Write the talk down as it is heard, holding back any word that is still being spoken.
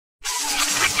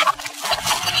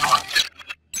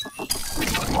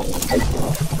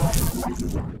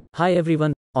Hi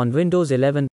everyone, on Windows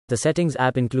 11, the Settings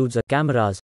app includes a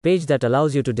Cameras page that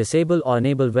allows you to disable or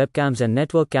enable webcams and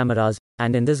network cameras,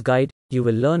 and in this guide, you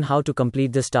will learn how to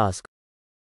complete this task.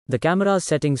 The Cameras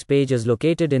settings page is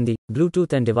located in the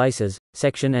Bluetooth and Devices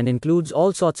section and includes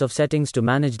all sorts of settings to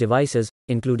manage devices,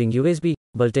 including USB,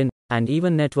 built-in, and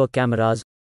even network cameras.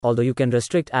 Although you can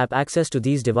restrict app access to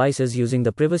these devices using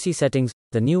the privacy settings,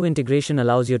 the new integration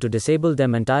allows you to disable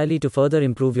them entirely to further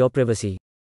improve your privacy.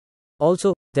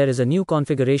 Also, there is a new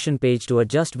configuration page to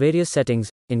adjust various settings,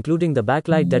 including the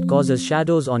backlight that causes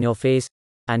shadows on your face,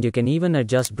 and you can even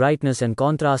adjust brightness and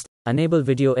contrast, enable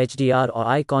video HDR or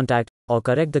eye contact, or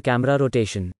correct the camera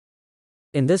rotation.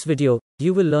 In this video,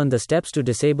 you will learn the steps to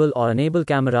disable or enable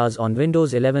cameras on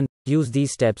Windows 11. Use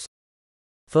these steps.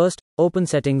 First, open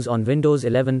Settings on Windows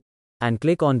 11 and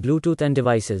click on Bluetooth and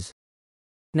Devices.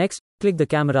 Next, click the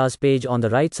Cameras page on the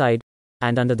right side,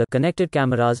 and under the Connected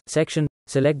Cameras section,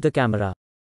 select the camera.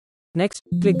 Next,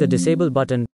 click the Disable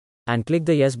button and click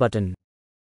the Yes button.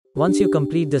 Once you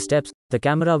complete the steps, the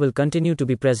camera will continue to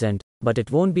be present, but it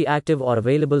won't be active or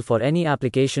available for any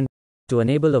application. To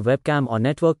enable a webcam or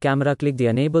network camera, click the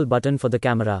Enable button for the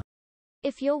camera.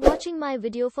 If you're watching my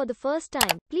video for the first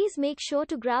time, please make sure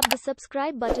to grab the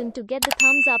subscribe button to get the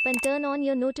thumbs up and turn on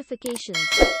your notifications,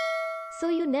 so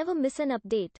you never miss an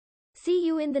update. See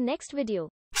you in the next video.